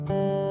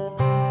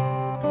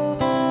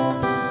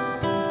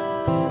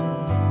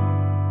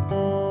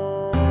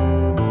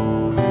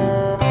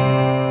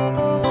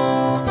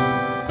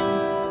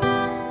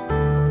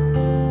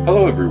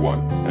Hello,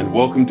 everyone, and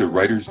welcome to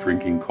Writers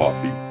Drinking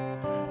Coffee.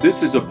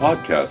 This is a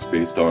podcast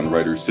based on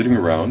writers sitting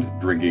around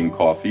drinking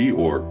coffee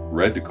or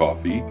red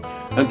coffee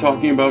and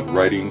talking about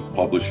writing,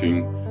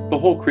 publishing, the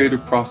whole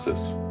creative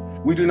process.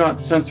 We do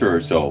not censor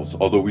ourselves,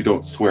 although we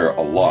don't swear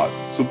a lot,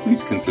 so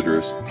please consider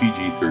us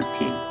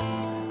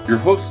PG-13. Your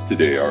hosts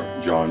today are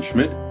John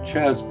Schmidt,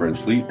 Chaz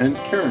Brenchley, and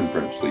Karen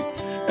Brenchley,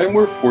 and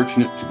we're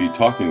fortunate to be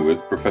talking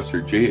with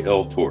Professor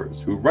J.L.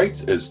 Torres, who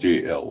writes as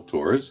J.L.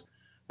 Torres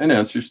and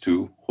answers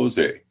to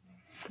Jose.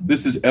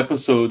 This is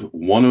episode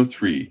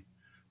 103,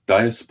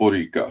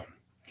 Diasporica.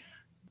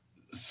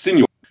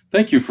 Senor,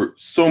 thank you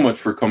so much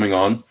for coming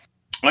on.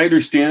 I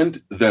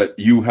understand that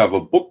you have a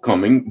book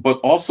coming, but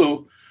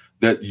also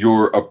that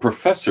you're a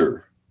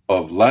professor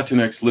of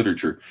Latinx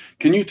literature.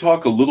 Can you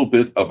talk a little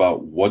bit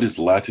about what is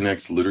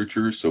Latinx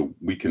literature so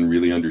we can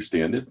really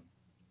understand it?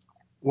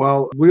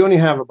 Well, we only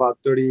have about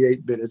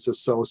 38 minutes or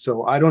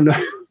so I don't know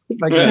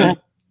if I can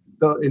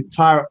the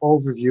entire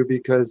overview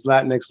because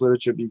Latinx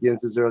literature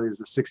begins as early as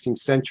the 16th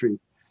century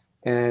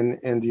and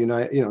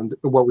the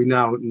what we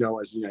now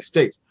know as the United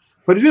States.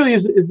 But it really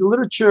is the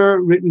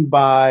literature written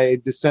by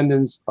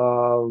descendants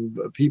of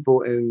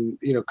people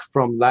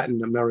from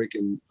Latin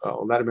American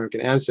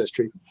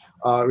ancestry,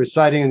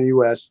 residing in the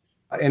U.S.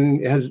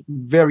 And it has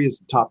various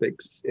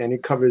topics, and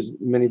it covers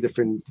many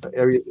different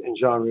areas and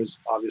genres,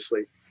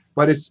 obviously.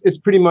 But it's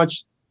pretty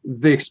much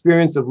the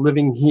experience of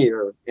living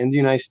here in the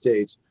United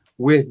States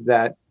with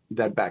that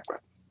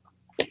background.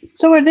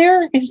 So,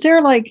 is there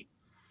like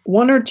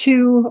one or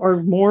two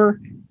or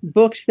more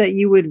books that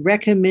you would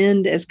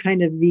recommend as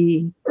kind of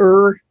the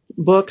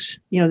books,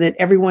 that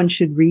everyone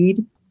should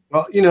read?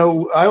 Well,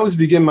 I always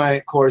begin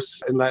my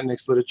course in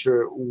Latinx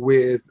literature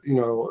with,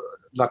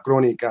 La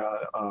Crónica,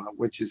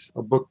 which is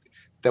a book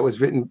that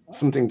was written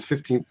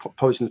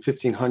published in the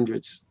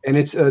 1500s. And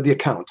it's the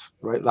account,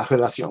 right? La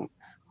Relación,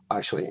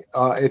 actually.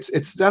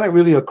 It's not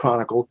really a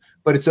chronicle,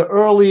 but it's an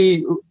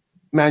early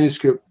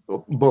manuscript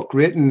book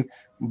written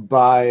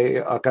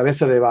by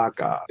Cabeza de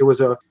Vaca. It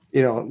was a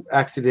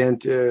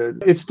accident.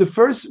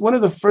 It's one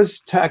of the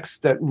first texts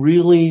that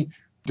really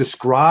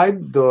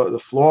described the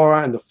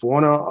flora and the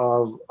fauna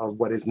of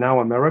what is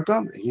now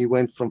America. He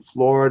went from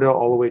Florida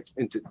all the way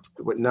into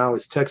what now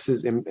is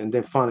Texas and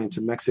then finally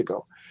into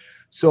Mexico.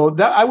 So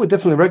that I would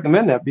definitely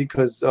recommend that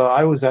because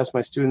I always ask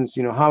my students,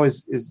 how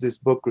is this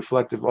book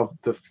reflective of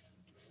the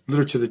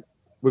literature that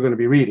we're going to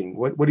be reading?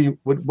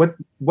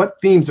 What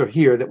themes are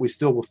here that we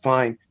still will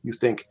find, you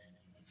think,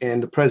 in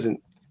the present?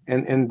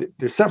 And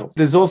there's several.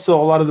 There's also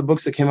a lot of the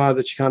books that came out of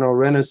the Chicano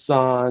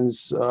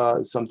Renaissance,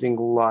 something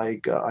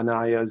like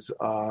Anaya's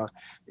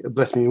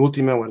Bless Me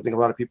Ultima, what I think a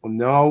lot of people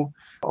know.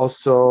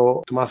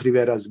 Also, Tomás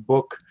Rivera's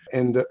book,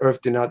 And the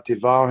Earth Did Not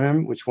Devour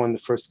Him, which won the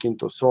first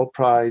Quinto Sol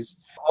Prize,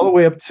 all the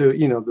way up to,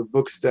 the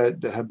books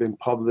that have been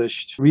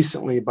published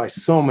recently by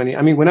so many.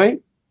 I mean, when I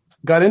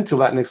got into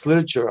Latinx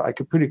literature, I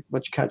could pretty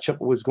much catch up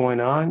what was going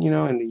on,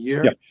 in the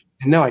year. Yeah.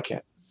 And now I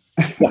can't.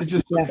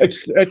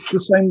 It's the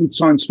same with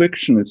science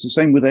fiction. It's the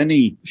same with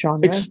any genre.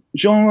 It's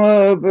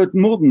genre, but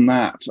more than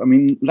that. I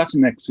mean,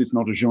 Latinx is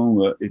not a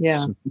genre.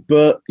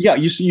 But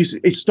you see,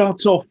 it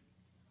starts off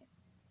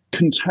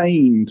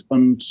contained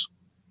and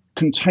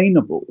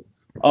containable.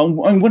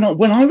 And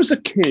when I was a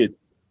kid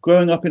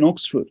growing up in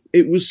Oxford,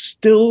 it was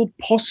still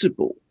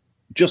possible.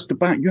 Just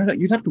about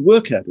you'd have to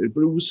work at it,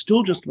 but it was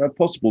still just about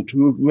possible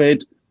to have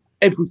read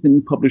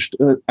everything published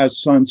as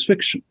science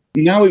fiction.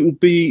 Now it would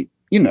be.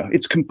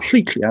 It's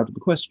completely out of the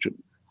question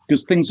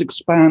because things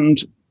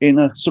expand in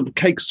a sort of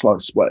cake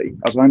slice way,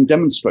 as I'm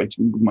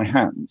demonstrating with my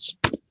hands.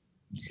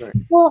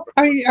 Well,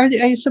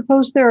 I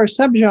suppose there are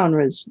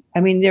subgenres.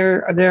 I mean,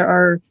 there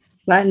are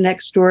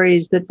Latinx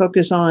stories that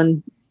focus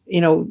on,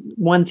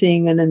 one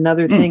thing and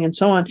another thing and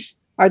so on.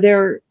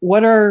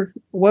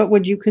 What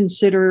would you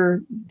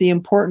consider the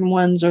important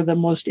ones or the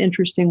most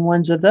interesting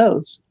ones of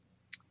those?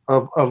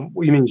 Of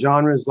you mean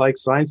genres like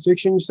science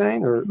fiction, you're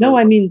saying? No,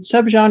 I mean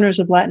subgenres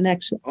of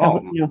Latinx.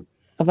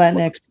 Of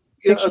Latinx.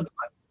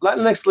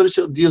 Latinx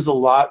literature deals a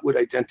lot with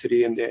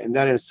identity, and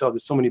that in itself,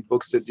 there's so many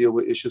books that deal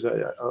with issues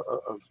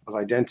of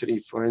identity.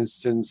 For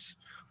instance,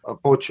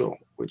 Pocho,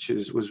 which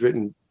was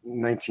written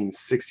in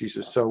 1960s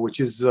or so, which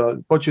is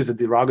Pocho is a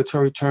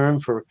derogatory term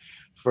for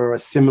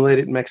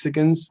assimilated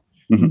Mexicans,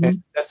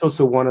 and that's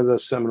also one of the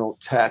seminal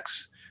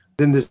texts.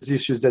 Then there's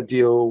issues that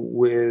deal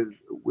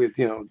with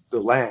the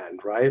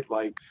land, right?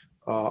 Like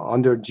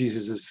Under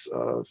Jesus's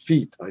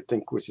Feet, I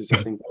think, which is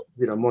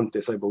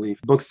Montes, I believe.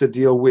 Books that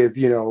deal with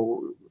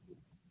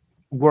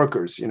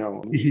workers,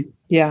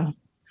 Yeah.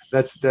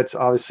 That's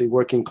obviously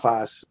working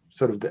class,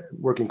 sort of the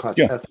working class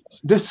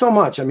ethics. There's so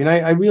much. I mean,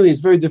 I really,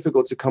 it's very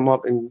difficult to come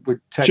up with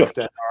texts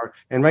that are.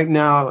 And right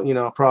now,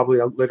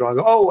 probably later on,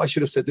 I go, I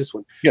should have said this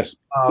one. Yes,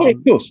 of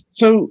course.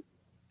 So,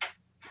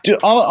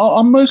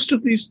 are most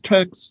of these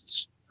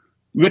texts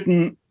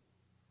written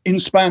in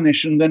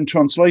Spanish and then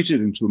translated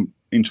into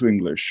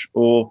English,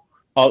 or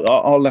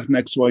are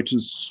Latinx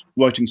writers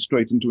writing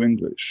straight into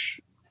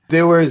English?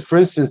 There were, for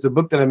instance, the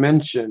book that I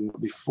mentioned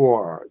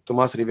before,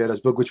 Tomás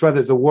Rivera's book, which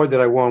rather the award that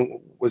I won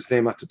was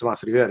named after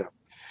Tomás Rivera.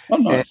 Oh,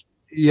 nice.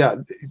 Yeah,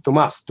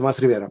 Tomas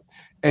Rivera.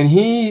 And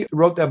he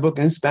wrote that book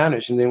in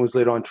Spanish and then was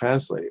later on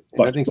translated.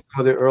 And I think some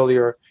of the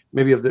earlier,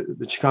 maybe of the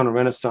Chicano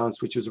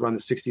Renaissance, which was around the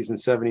 60s and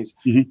 70s,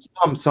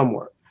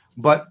 somewhere.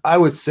 But I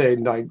would say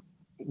like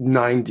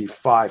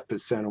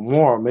 95% or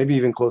more, maybe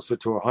even closer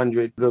to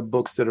 100, the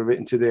books that are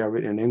written today are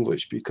written in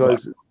English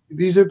because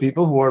these are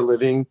people who are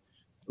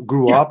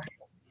grew up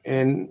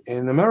in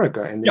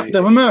America. And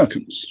they're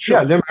Americans. Sure.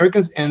 Yeah, they're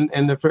Americans. And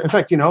in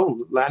fact,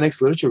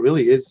 Latinx literature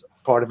really is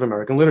part of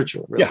American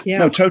literature. Really. Yeah,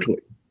 no, totally.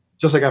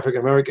 Just like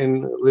African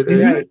American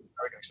literature,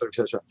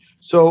 etc.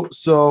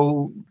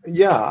 So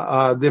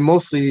they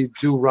mostly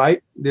do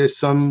write. There's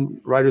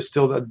some writers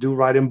still that do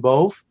write in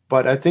both,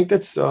 but I think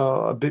that's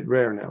a bit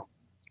rare now.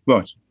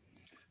 Right.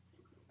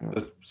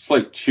 A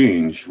slight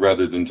change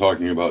rather than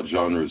talking about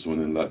genres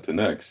within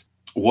Latinx.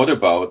 What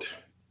about,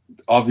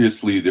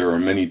 obviously, there are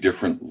many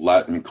different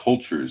Latin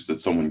cultures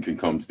that someone can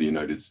come to the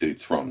United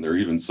States from. There are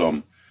even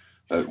some,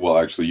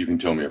 actually, you can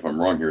tell me if I'm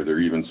wrong here, there are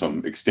even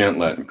some extant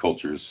Latin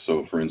cultures.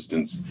 So, for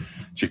instance,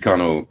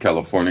 Chicano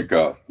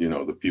Californica,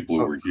 the people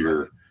who were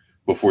here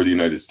before the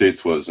United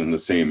States was, and the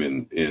same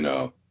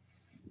in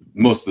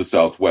most of the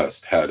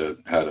Southwest had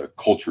a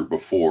culture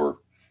before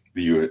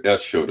the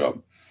U.S. showed up.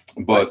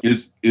 But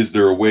is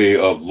there a way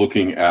of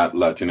looking at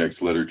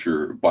Latinx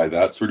literature by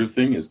that sort of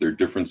thing? Is there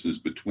differences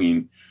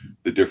between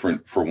the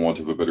different, for want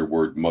of a better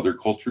word, mother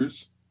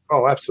cultures?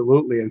 Oh,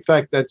 absolutely. In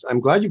fact,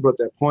 I'm glad you brought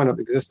that point up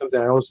because that's something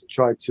I also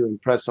try to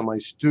impress on my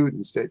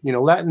students that,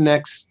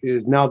 Latinx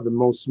is now the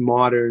most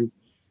modern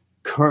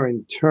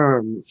current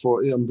term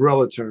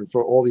umbrella term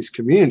for all these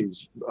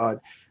communities.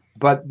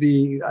 But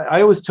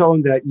I always tell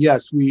them that,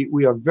 yes,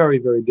 we are very,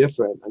 very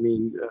different. I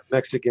mean,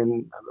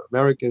 Mexican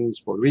Americans,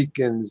 Puerto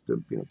Ricans,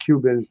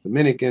 Cubans,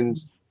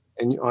 Dominicans,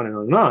 and on and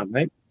on and on,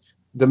 right?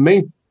 The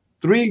main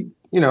three,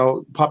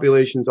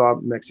 populations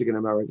are Mexican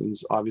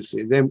Americans,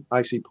 obviously. Then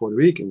I see Puerto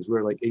Ricans,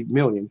 we're like 8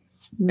 million.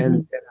 Mm-hmm.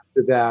 And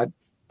after that,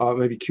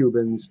 maybe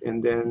Cubans.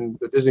 And then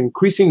there's an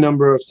increasing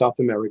number of South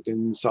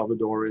Americans,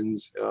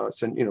 Salvadorans,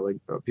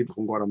 people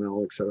from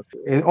Guatemala, etc.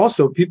 And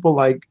also people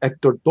like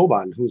Hector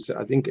Tobal, who's,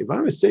 I think, if I'm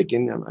not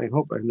mistaken, I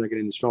hope I'm not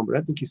getting this wrong, but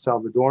I think he's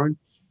Salvadoran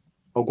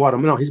or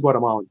Guatemala. No, he's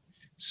Guatemalan.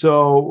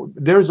 So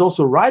there's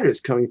also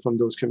writers coming from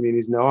those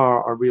communities now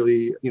are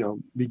really,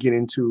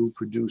 beginning to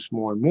produce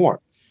more and more.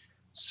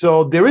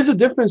 So there is a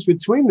difference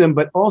between them,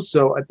 but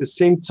also at the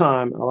same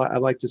time, I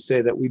like to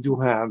say that we do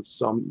have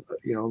some,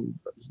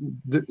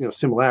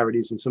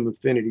 similarities and some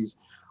affinities.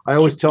 I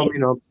always tell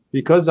them,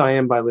 because I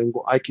am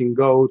bilingual, I can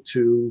go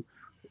to,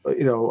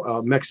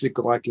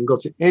 Mexico. I can go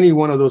to any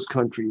one of those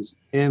countries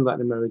in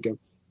Latin America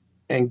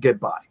and get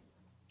by.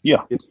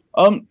 Yeah.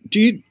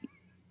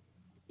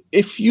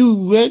 If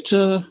you read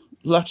a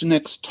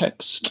Latinx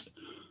text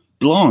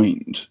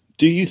blind,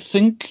 do you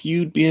think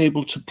you'd be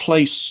able to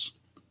place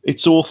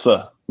its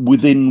author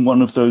within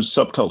one of those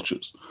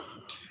subcultures?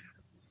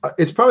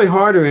 It's probably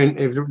harder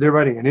if they're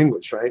writing in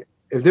English, right?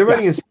 If they're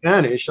writing in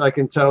Spanish, I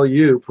can tell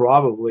you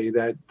probably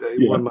that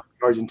one might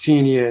be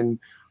Argentinian,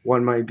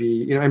 one might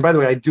be, and by the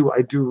way, I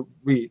do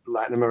read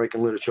Latin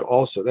American literature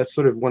also. That's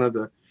sort of one of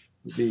the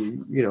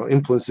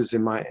influences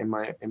in my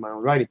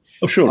own writing.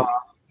 Oh, sure.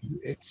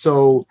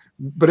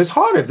 But it's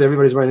hard if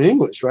everybody's writing in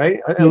English, right?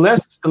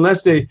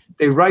 Unless they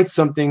write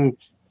something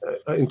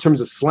in terms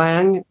of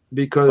slang,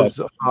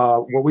 because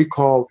what we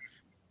call,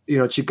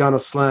 Chicano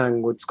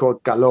slang, what's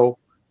called caló,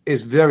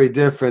 is very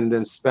different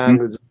than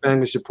Spanish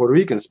that Puerto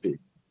Ricans speak.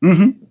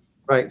 Mm-hmm.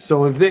 Right.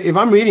 So if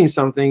I'm reading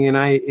something and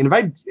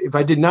if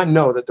I did not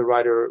know that the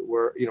writer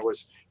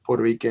was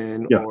Puerto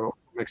Rican or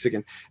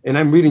Mexican, and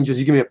I'm reading, just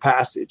you give me a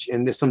passage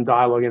and there's some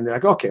dialogue and they're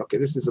like, okay,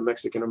 this is a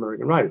Mexican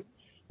American writer.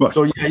 Right.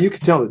 So you can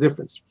tell the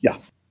difference. Yeah.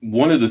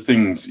 One of the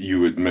things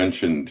you had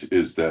mentioned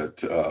is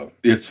that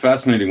it's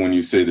fascinating when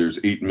you say there's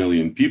 8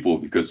 million people,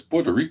 because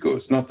Puerto Rico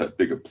is not that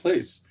big a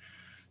place.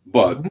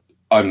 But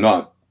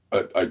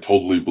I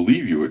totally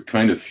believe you. It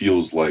kind of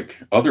feels like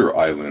other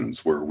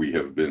islands where we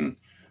have been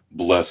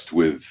blessed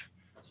with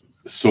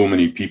so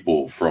many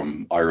people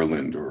from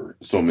Ireland or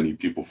so many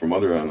people from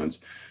other islands.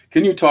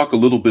 Can you talk a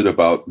little bit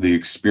about the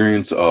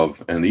experience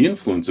of and the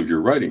influence of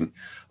your writing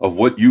of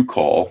what you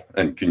call,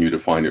 and can you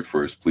define it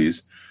for us,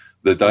 please,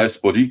 the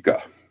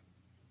Diasporica?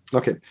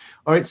 Okay.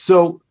 All right.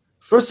 So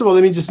first of all,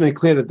 let me just make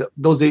clear that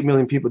those 8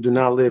 million people do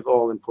not live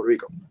all in Puerto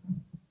Rico.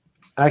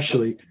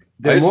 Actually,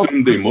 I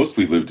assume they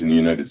mostly lived in the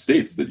United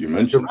States that you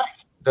mentioned. Right.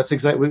 That's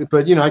exactly.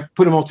 But I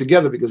put them all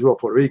together because we're all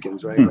Puerto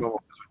Ricans, right?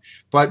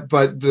 But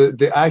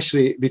the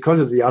actually, because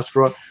of the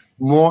diaspora,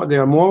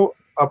 there are more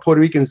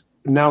Puerto Ricans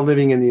now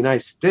living in the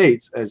United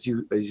States, as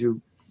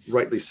you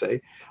rightly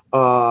say,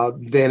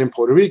 than in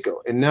Puerto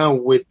Rico. And now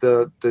with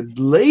the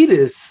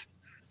latest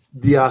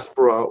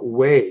diaspora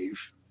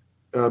wave,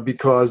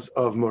 because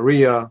of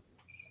Maria,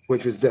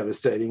 which was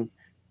devastating,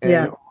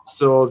 and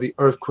also the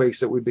earthquakes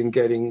that we've been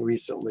getting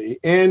recently,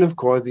 and of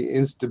course the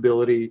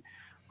instability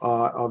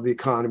of the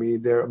economy.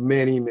 There are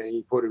many,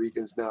 many Puerto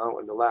Ricans now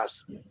in the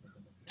last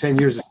 10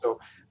 years or so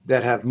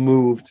that have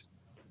moved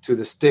to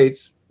the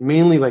States,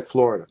 mainly like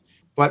Florida.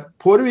 But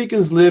Puerto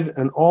Ricans live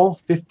in all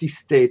 50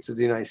 states of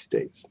the United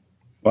States.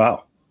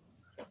 Wow.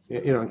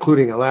 You know,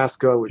 including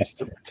Alaska, which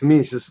to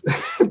me just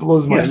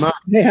blows my mind.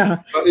 Yeah.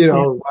 But, you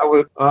know,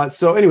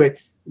 so anyway,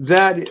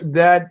 that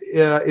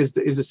is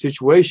the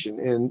situation.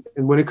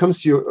 And when it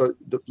comes to your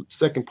the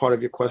second part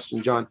of your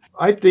question, John,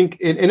 I think,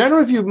 and I don't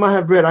know if you might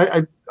have read,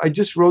 I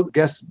just wrote a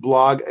guest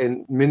blog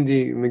in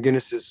Mindy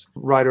McGinnis's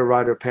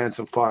Writer, Pants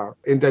and Fire,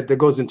 and that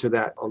goes into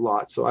that a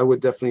lot. So I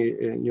would definitely,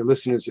 and your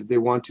listeners, if they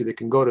want to, they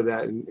can go to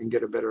that and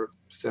get a better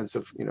sense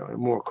of, you know, a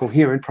more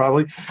coherent,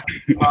 probably,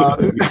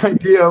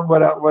 idea of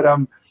what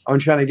I'm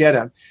trying to get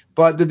at.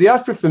 But the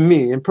diaspora for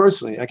me, and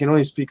personally, I can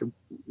only speak of,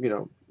 you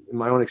know, in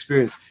my own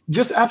experience,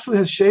 just absolutely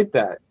has shaped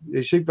that.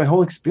 It shaped my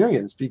whole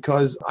experience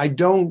because I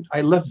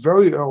left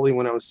very early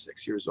when I was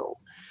 6 years old.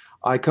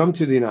 I come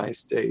to the United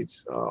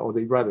States,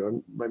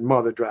 my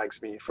mother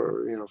drags me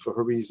for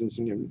her reasons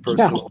and, you know,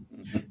 personal,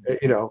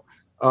 you know,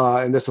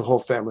 and there's a whole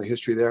family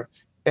history there.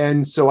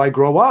 And so I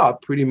grow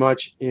up pretty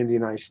much in the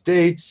United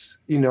States,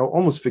 you know,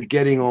 almost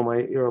forgetting all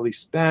my early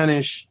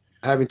Spanish,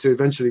 having to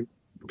eventually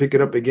pick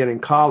it up again in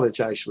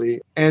college, actually.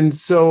 And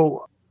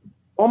so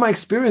all my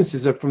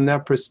experiences are from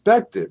that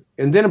perspective.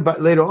 And then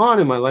later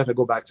on in my life, I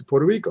go back to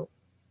Puerto Rico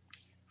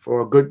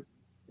for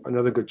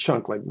another good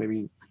chunk, like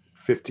maybe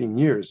 15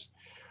 years.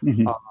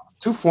 Mm-hmm.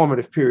 Two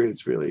formative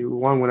periods, really.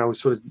 One when I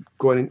was sort of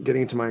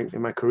getting into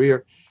my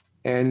career,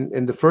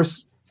 and the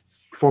first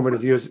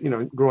formative years, you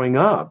know, growing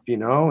up, you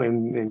know,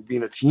 and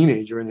being a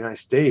teenager in the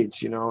United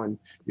States, you know, and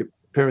your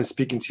parents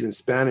speaking to you in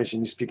Spanish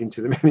and you speaking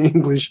to them in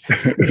English,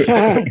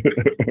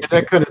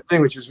 that kind of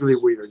thing, which is really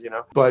weird, you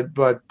know. But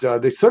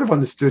they sort of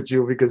understood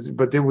you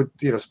but they would,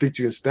 you know, speak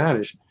to you in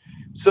Spanish.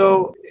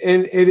 So,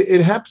 and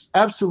it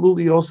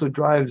absolutely also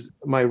drives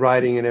my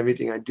writing and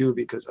everything I do,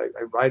 because I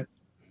write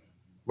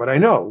what I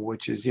know,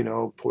 which is, you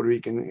know, Puerto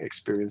Rican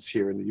experience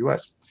here in the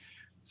U.S.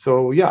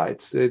 So yeah,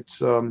 it's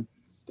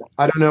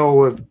I don't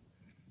know if,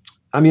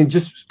 I mean,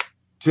 just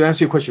to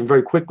answer your question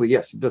very quickly,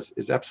 yes, it does.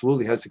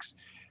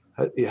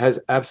 It has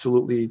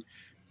absolutely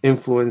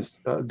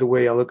influenced the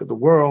way I look at the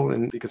world,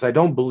 and because I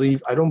don't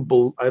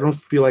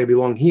feel I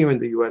belong here in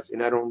the U.S.,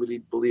 and I don't really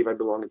believe I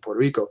belong in Puerto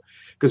Rico,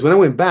 because when I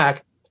went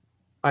back,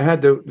 I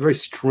had the very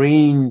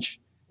strange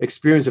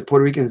experience of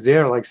Puerto Ricans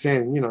there, like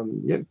saying, you know,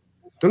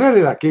 "Tú no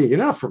eres de aquí, you're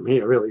not from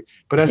here, really."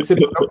 But I said,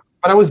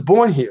 but I was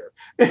born here,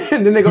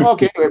 and then they go,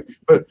 "Okay,"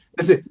 but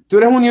I said, "Tú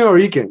eres un New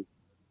Yorker,"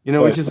 you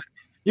know, which is,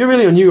 you're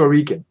really a New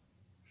Yorker.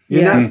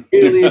 You're not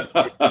really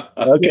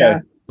okay. Yeah.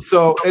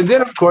 So, and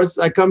then of course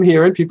I come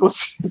here and people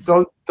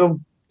don't,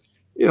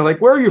 you know, like,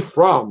 where are you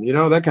from? You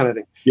know, that kind of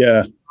thing.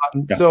 Yeah.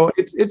 So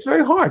it's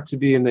very hard to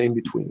be in the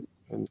in-between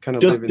and kind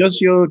of does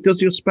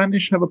your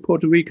Spanish have a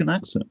Puerto Rican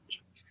accent?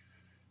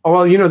 Oh,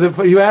 well, you know,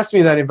 you asked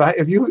me that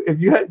if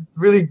you had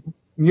really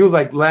knew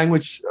like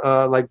language,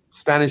 like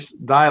Spanish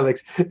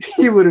dialects,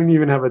 you wouldn't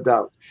even have a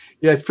doubt.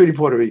 Yeah, it's pretty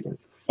Puerto Rican.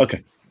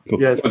 Okay, cool.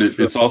 Yes, but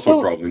it's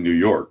also probably New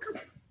York.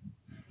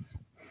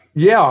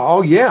 Yeah.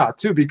 Oh, yeah,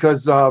 too,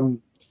 because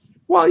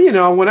well, you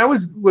know, when I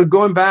was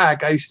going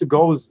back, I used to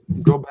go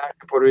back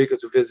to Puerto Rico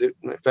to visit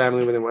my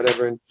family and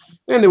whatever, and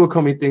they would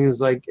call me things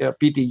like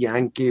Piti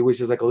Yankee,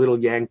 which is like a little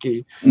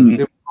Yankee. Mm-hmm.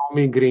 They would call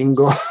me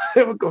Gringo.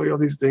 They would call me all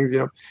these things, you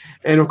know,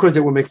 and of course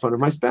they would make fun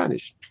of my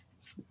Spanish.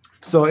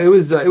 So it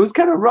was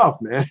kind of rough,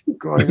 man,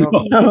 growing up.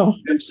 No,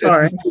 I'm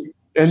sorry.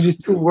 And these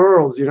two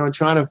worlds, you know,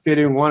 trying to fit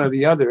in one or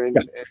the other, and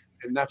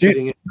not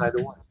fitting in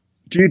either one.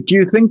 Do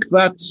you think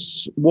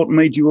that's what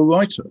made you a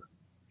writer?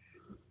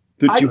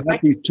 That you have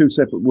these two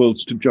separate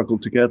worlds to juggle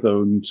together,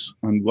 and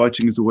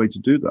writing is a way to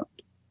do that?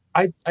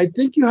 I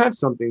think you have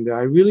something there.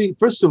 I really,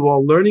 first of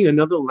all, learning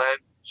another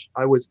language,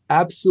 I was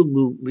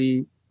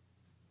absolutely,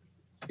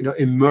 you know,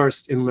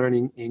 immersed in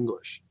learning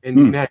English.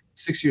 And at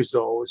 6 years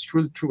old, it's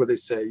true what they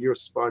say, you're a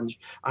sponge.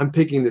 I'm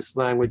picking this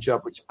language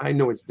up, which I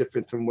know is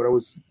different from what I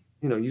was,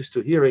 you know, used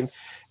to hearing.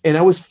 And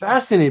I was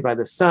fascinated by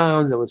the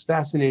sounds. I was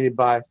fascinated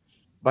by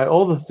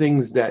all the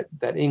things that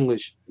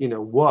English, you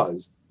know,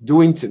 was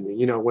doing to me,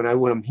 you know, when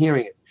I'm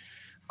hearing it.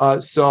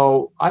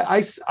 So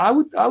I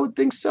would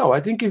think so.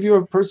 I think if you're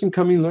a person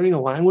learning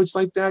a language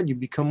like that, you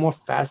become more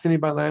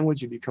fascinated by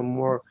language. You become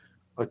more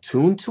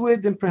attuned to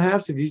it than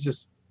perhaps if you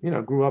just, you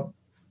know, grew up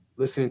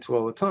listening to it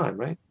all the time,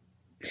 right?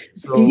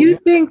 So do you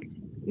think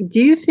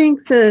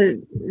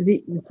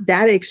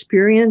that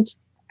experience,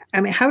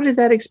 I mean, how did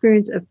that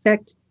experience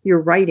affect your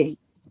writing?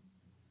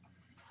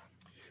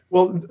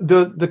 Well,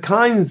 the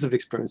kinds of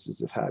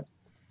experiences I've had,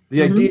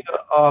 the idea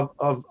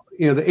of,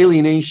 you know, the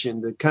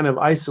alienation, the kind of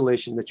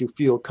isolation that you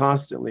feel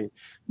constantly,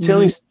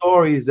 telling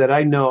stories that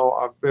I know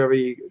are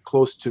very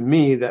close to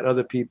me that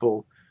other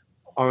people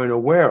aren't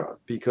aware of.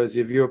 Because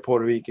if you're a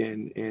Puerto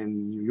Rican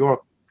in New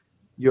York,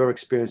 your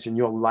experience in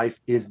your life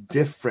is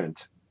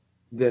different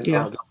than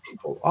other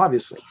people,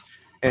 obviously.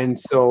 And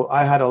so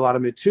I had a lot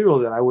of material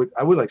that I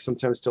would like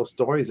sometimes tell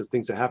stories of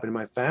things that happened in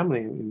my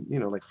family, and you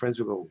know, like friends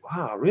would go,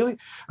 "Wow, really?"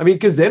 I mean,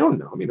 because they don't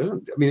know. I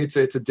mean, it's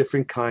a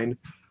different kind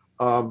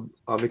of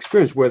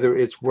experience, whether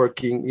it's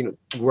working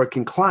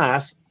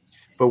class,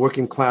 but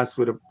working class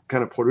with a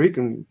kind of Puerto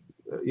Rican,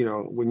 you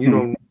know, when you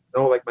don't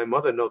know, like my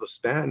mother, know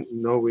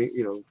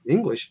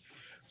English.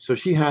 So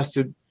she has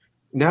to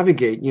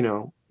navigate,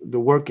 the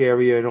work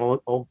area and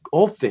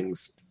all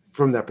things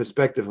from that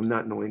perspective of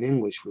not knowing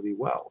English really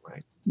well,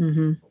 right?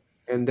 Mm-hmm.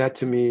 And that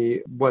to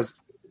me was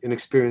an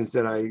experience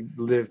that I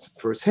lived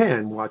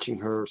firsthand, watching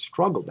her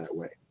struggle that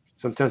way.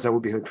 Sometimes I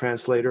would be her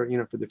translator,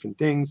 for different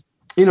things.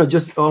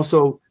 Just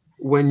also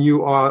when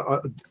you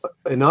are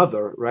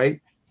another,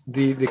 right?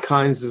 The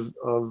kinds of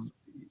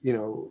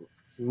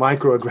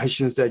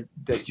microaggressions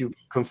that you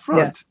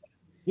confront,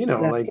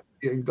 like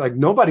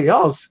nobody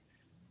else,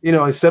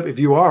 except if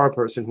you are a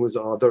person who is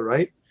other,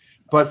 right?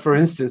 But for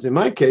instance, in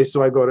my case,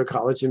 so I go to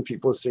college and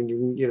people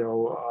singing,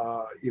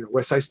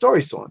 West Side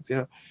Story songs,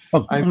 that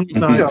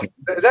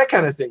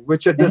kind of thing,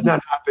 which does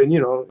not happen,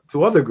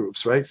 to other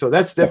groups, right? So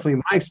that's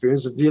definitely my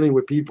experience of dealing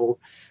with people,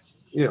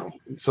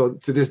 So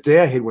to this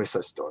day, I hate West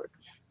Side Story.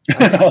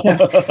 Well,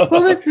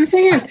 the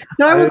thing is,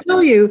 no, I will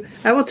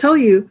tell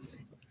you,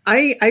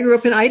 I grew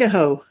up in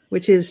Idaho,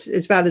 which is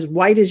about as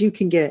white as you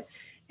can get,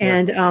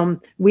 and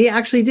we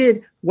actually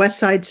did West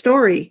Side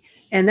Story,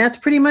 and that's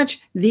pretty much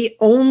the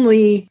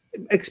only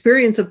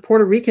experience of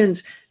Puerto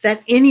Ricans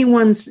that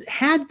anyone's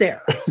had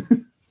there.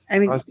 I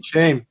mean, that's a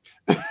shame.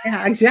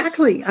 Yeah,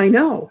 exactly. I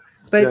know,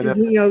 but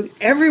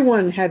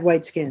everyone had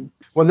white skin.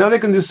 Well, now they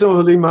can do some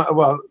of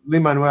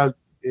Lin-Manuel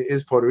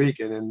is Puerto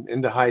Rican, and In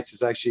the Heights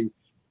is actually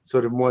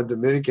sort of more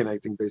Dominican, I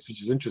think, based,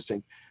 which is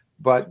interesting.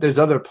 But there's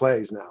other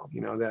plays now,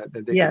 that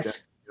they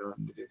yes. can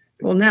get,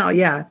 Well, now,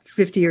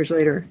 50 years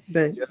later,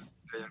 but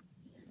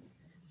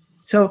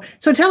so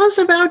tell us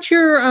about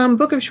your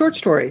book of short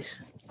stories.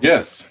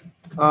 Yes.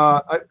 It's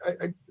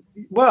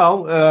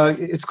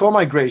called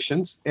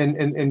Migrations,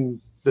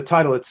 and the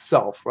title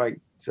itself,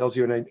 right, tells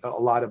you a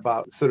lot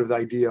about sort of the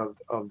idea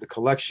of the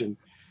collection.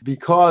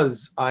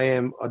 Because I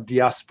am a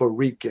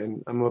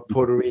Diasporican, I'm a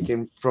Puerto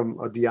Rican from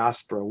a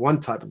diaspora, one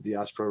type of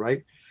diaspora,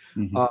 right?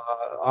 Mm-hmm.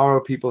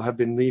 Our people have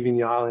been leaving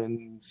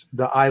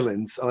the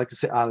islands. I like to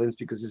say islands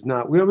because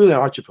we're really an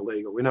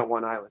archipelago. We're not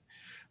one island.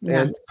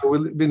 Yeah. And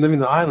we've been living in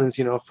the islands,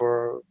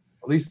 for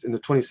at least in the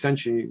 20th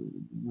century,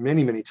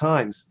 many, many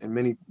times in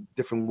many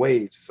different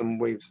waves. Some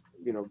waves,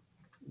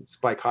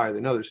 spike higher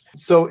than others.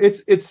 So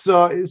it's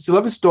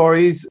 11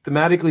 stories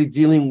thematically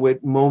dealing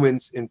with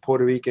moments in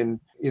Puerto Rican,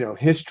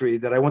 history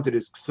that I wanted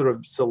to sort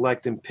of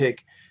select and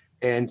pick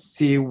and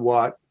see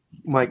what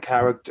my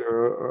character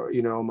or,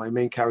 my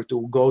main character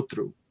will go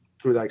through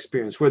that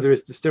experience, whether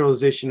it's the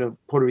sterilization of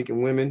Puerto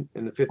Rican women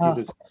in the 50s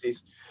and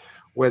 60s,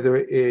 whether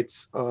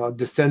it's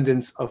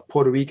descendants of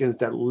Puerto Ricans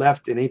that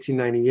left in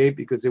 1898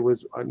 because there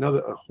was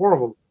a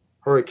horrible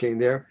hurricane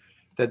there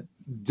that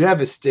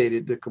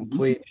devastated the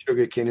complete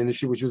sugarcane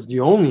industry, which was the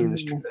only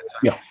industry.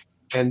 Yeah.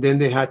 And then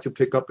they had to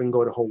pick up and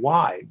go to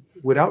Hawaii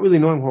without really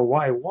knowing who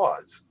Hawaii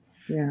was.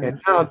 Yeah.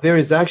 And now there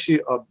is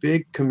actually a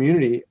big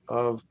community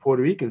of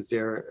Puerto Ricans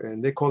there,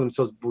 and they call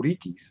themselves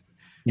Buriquis,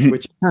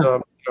 which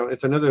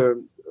it's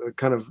another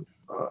kind of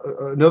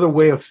another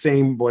way of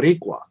saying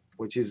Boricua,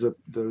 which is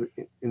the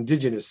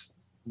indigenous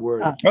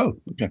word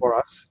for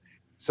us.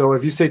 So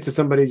if you say to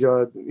somebody,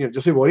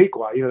 just say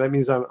Boricua, that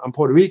means I'm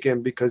Puerto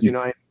Rican because,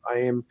 I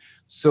am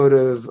sort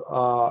of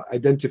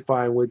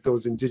identifying with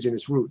those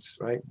indigenous roots,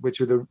 right?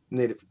 Which are the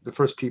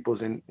first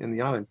peoples in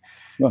the island.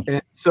 Yeah.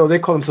 And so they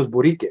call themselves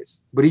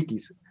Buriquis,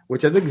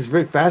 which I think is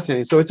very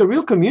fascinating. So it's a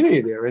real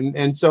community there.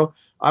 And so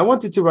I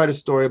wanted to write a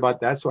story about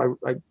that. So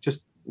I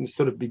just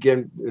sort of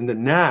began in the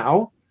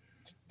now,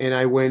 and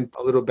I went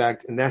a little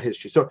back in that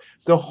history. So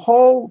the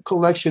whole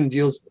collection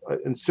deals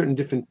in certain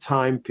different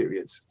time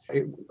periods.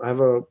 I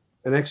have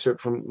an excerpt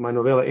from my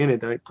novella in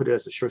it, and I put it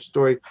as a short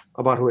story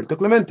about Roberto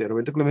Clemente.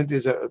 Roberto Clemente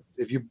is,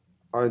 if you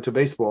are into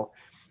baseball,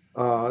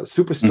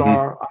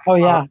 superstar. Mm-hmm.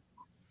 Oh,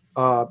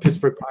 yeah.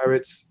 Pittsburgh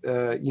Pirates,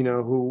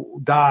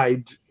 who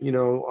died,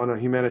 on a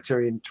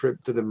humanitarian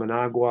trip to the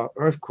Managua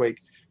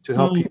earthquake to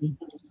help people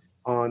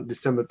on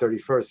December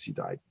 31st. He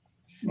died.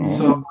 Mm-hmm.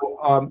 So,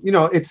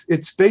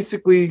 it's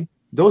basically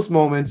those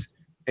moments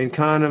and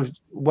kind of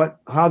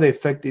how they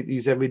affected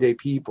these everyday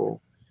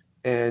people.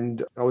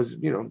 And I was,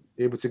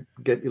 able to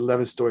get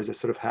 11 stories that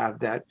sort of have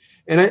that.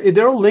 And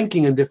they're all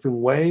linking in different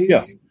ways.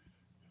 Yeah.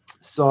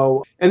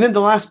 So, and then the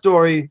last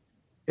story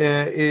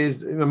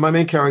is my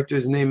main character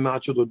is named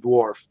Macho the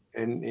Dwarf.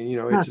 And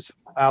it's just an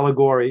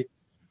allegory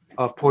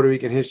of Puerto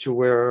Rican history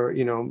where,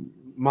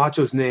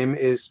 Macho's name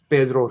is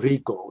Pedro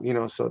Rico,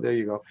 so there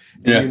you go.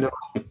 And,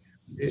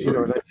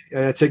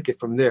 and I take it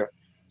from there.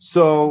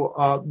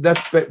 So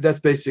that's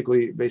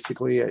basically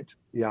it.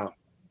 Yeah.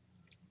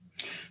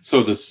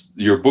 So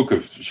your book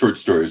of short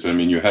stories, I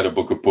mean, you had a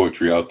book of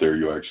poetry out there.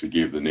 You actually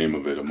gave the name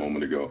of it a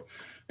moment ago.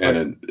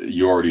 And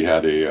you already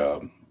had a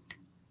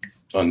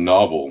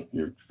novel.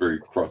 You're very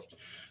crossed.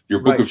 Your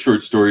book of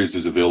short stories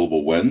is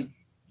available when?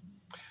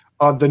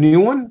 The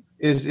new one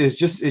is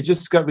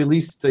just got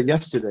released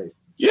yesterday.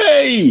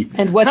 Yay!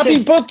 And what's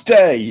Happy Book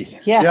Day!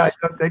 Yes. Yeah,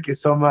 thank you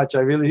so much.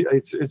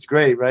 It's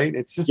great, right?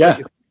 It's just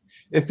like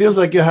it feels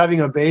like you're having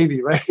a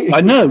baby, right?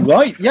 I know,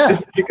 right? Yeah.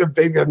 It's like a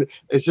baby.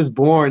 It's just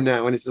born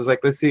now, and it's just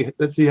like let's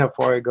see how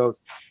far it goes.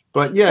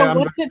 But yeah,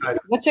 So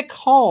what's it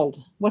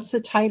called? What's the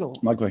title?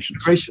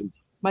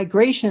 Migrations.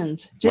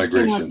 Migrations. Just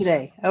came out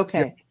today. Okay.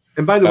 Yeah.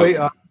 And by the way,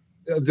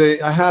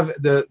 I have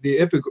the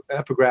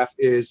epigraph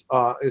is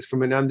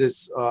from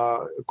Hernandez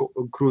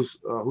Cruz,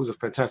 who's a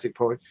fantastic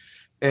poet,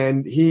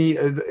 and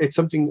it's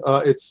something.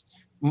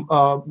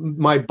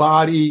 My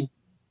body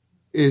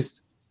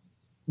is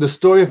the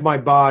story of my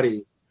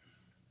body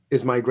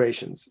is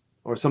migrations,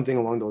 or something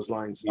along those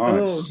lines.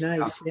 Nice. Oh,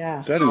 nice.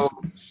 Yeah. That is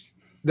nice.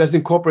 That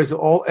incorporates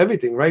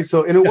everything, right?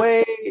 So in a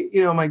way,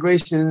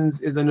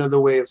 migrations is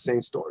another way of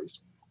saying stories.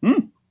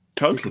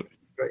 Totally.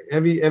 Right?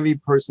 Every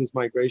person's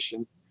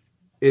migration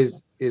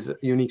is a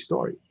unique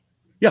story.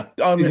 Yeah,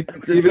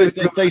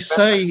 they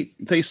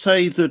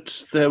say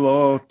that there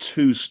are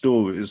two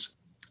stories.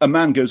 A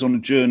man goes on a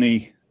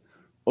journey,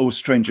 or a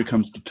stranger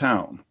comes to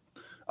town,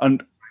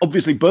 and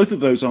obviously both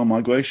of those are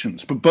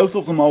migrations, but both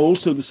of them are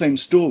also the same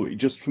story,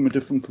 just from a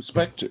different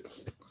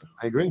perspective.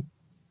 I agree.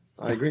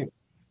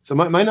 So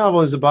my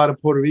novel is about a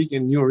Puerto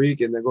Rican, New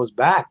Rican that goes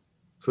back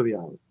to the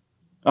island.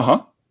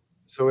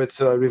 So it's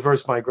a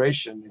reverse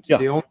migration. It's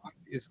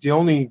the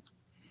only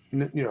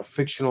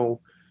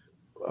fictional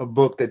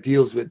book that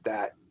deals with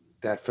that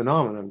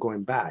phenomenon of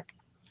going back,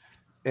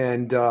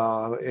 and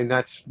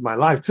that's my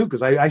life too,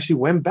 because I actually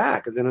went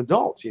back as an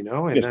adult, and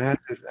I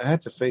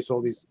had to face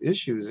all these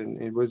issues,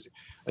 and it was,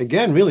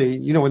 again, really,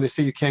 when they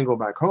say you can't go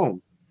back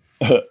home,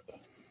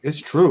 it's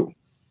true.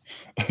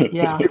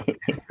 Yeah.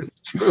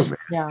 It's true, man.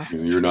 Yeah.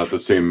 You're not the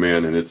same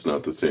man, and it's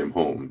not the same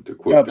home, to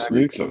quote the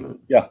Greeks on it.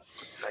 Yeah.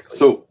 Exactly.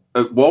 So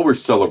while we're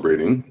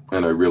celebrating,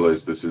 and I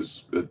realize this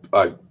is,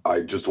 I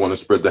just want to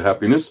spread the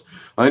happiness.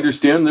 I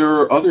understand there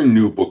are other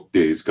new book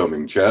days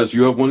coming. Chaz,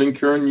 you have one, and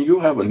Karen, you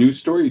have a new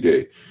story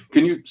day.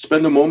 Can you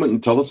spend a moment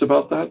and tell us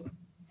about that?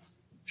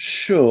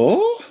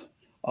 Sure.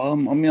 I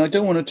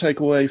don't want to take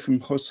away from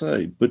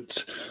Jose,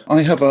 but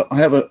I have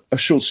a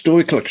short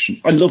story collection.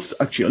 I love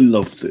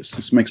this.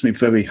 This makes me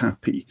very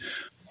happy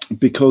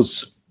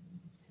because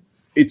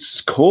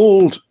it's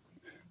called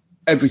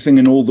Everything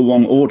in All the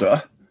Wrong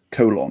Order, :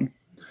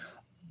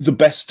 The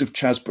Best of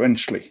Chaz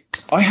Brenchley.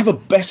 I have a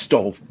best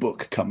of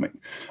book coming,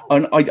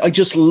 and I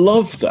just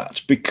love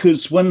that,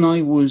 because when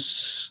I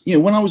was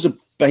a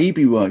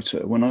baby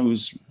writer, when I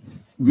was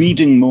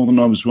reading more than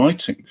I was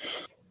writing,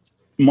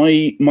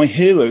 my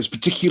heroes,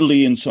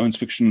 particularly in science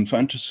fiction and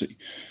fantasy,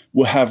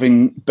 were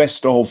having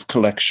best of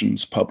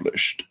collections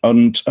published,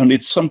 and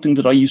it's something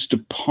that I used to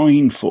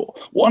pine for.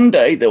 One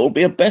day there will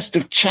be a best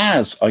of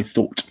Chaz, I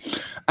thought.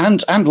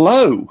 And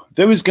lo,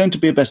 there is going to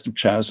be a best of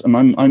Chaz,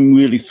 and I'm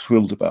really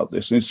thrilled about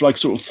this. And it's like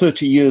sort of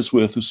 30 years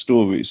worth of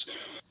stories.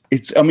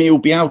 It will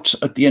be out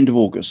at the end of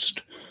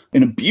August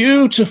in a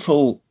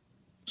beautiful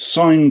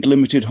signed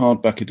limited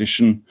hardback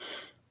edition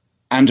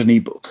and an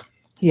ebook.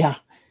 Yeah.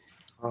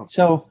 Oh.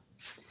 So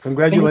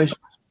congratulations.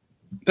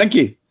 Thank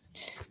you.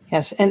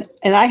 Yes, and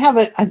I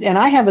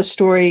have a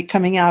story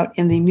coming out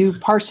in the new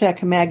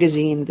Parsec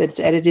magazine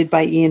that's edited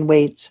by Ian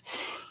Waits.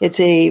 It's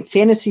a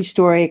fantasy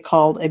story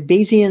called A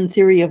Bayesian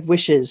Theory of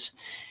Wishes,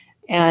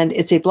 and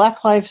it's a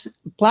Black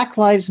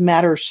Lives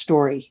Matter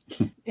story.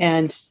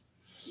 and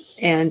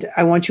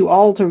I want you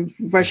all to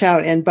rush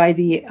out and buy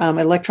the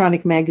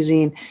electronic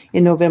magazine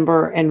in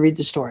November and read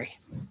the story.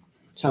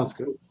 Sounds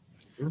good.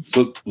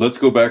 So let's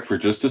go back for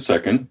just a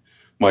second.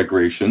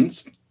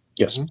 Migrations.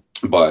 Yes.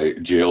 By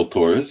J.L.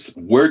 Torres.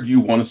 Where do you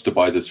want us to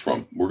buy this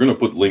from? We're going to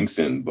put links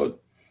in, but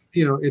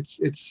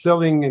it's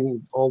selling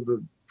in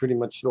pretty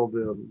much all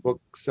the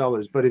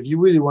booksellers. But if you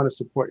really want to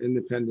support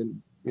independent,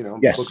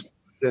 yes, books,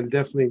 then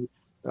definitely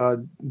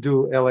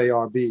do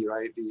LARB,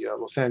 right? The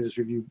Los Angeles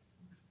Review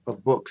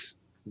of Books.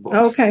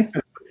 Okay.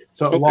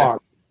 So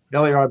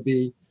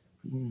LARB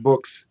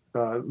books.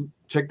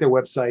 Check their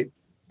website,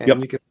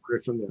 and you can order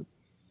it from there.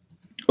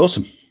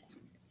 Awesome.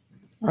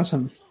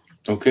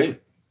 Okay.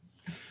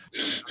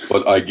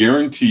 But I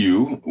guarantee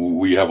you,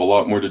 we have a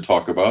lot more to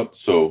talk about.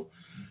 So,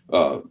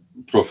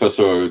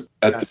 Professor,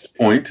 at this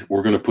point,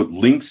 we're going to put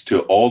links to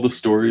all the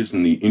stories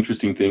and the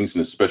interesting things,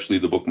 and especially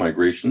the book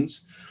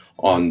Migrations,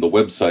 on the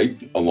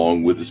website,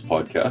 along with this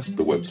podcast,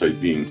 the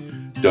website being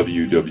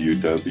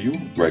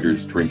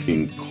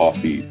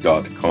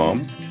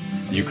www.writersdrinkingcoffee.com.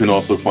 You can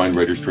also find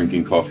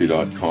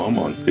writersdrinkingcoffee.com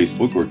on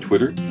Facebook or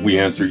Twitter. We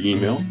answer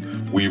email.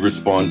 We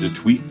respond to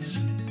tweets.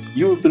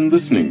 You have been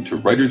listening to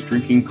Writers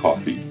Drinking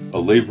Coffee, a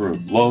labor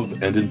of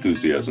love and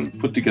enthusiasm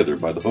put together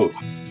by the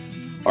hosts.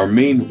 Our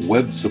main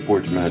web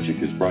support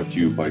magic is brought to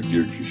you by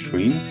Deirdre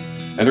Schween,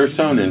 and our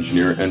sound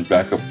engineer and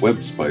backup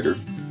web spider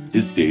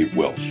is Dave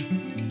Welsh.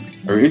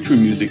 Our intro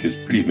music is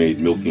Pretty Maid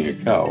Milking a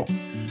Cow,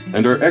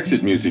 and our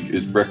exit music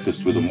is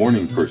Breakfast with a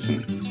Morning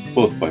Person,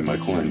 both by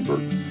Michael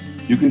Enberg.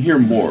 You can hear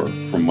more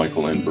from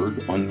Michael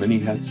Enberg on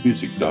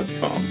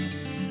manyhatsmusic.com.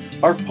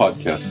 Our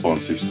podcast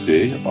sponsors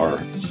today are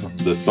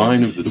The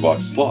Sign of the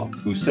Debauched Sloth,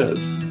 who says,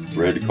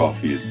 red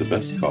coffee is the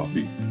best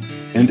coffee,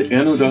 and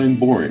Anodyne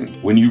Boring,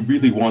 when you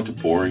really want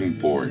boring.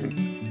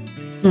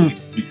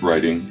 Keep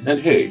writing, and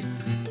hey,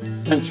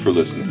 thanks for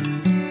listening.